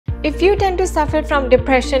If you tend to suffer from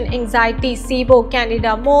depression, anxiety, SIBO,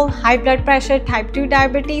 candida mole, high blood pressure, type 2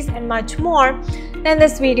 diabetes and much more, then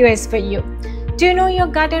this video is for you. Do you know your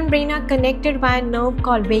gut and brain are connected by a nerve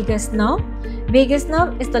called vagus nerve? Vagus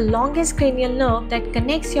nerve is the longest cranial nerve that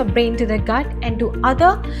connects your brain to the gut and to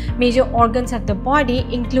other major organs of the body,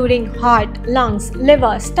 including heart, lungs,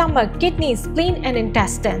 liver, stomach, kidneys, spleen and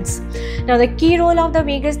intestines. Now the key role of the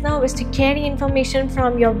vagus nerve is to carry information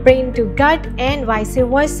from your brain to gut and vice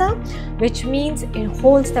versa, which means it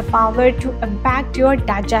holds the power to impact your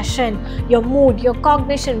digestion, your mood, your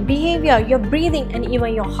cognition, behavior, your breathing and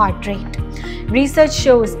even your heart rate. Research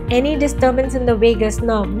shows any disturbance in the vagus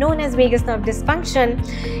nerve, known as vagus nerve dysfunction,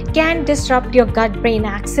 can disrupt your gut-brain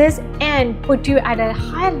axis and put you at a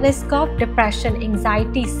higher risk of depression,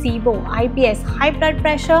 anxiety, SIBO, IBS, high blood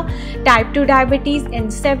pressure, type 2 diabetes,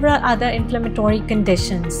 and several other inflammatory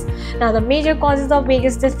conditions. Now, the major causes of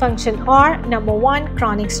vagus dysfunction are: number 1,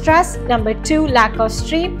 chronic stress; number 2, lack of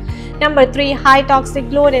sleep; number 3, high toxic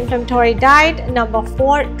load, inflammatory diet; number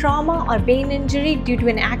 4, trauma or brain injury due to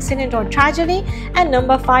an accident or tragedy; and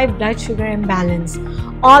number 5, blood sugar imbalance.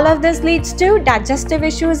 All of this leads to digestive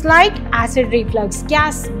issues like acid reflux,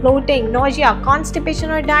 gas, bloating, nausea,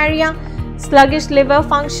 constipation or diarrhea, sluggish liver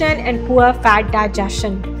function, and poor fat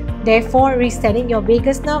digestion. Therefore, resetting your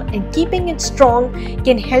vagus nerve and keeping it strong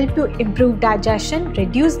can help you improve digestion,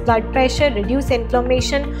 reduce blood pressure, reduce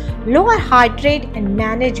inflammation, lower heart rate, and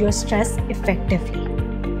manage your stress effectively.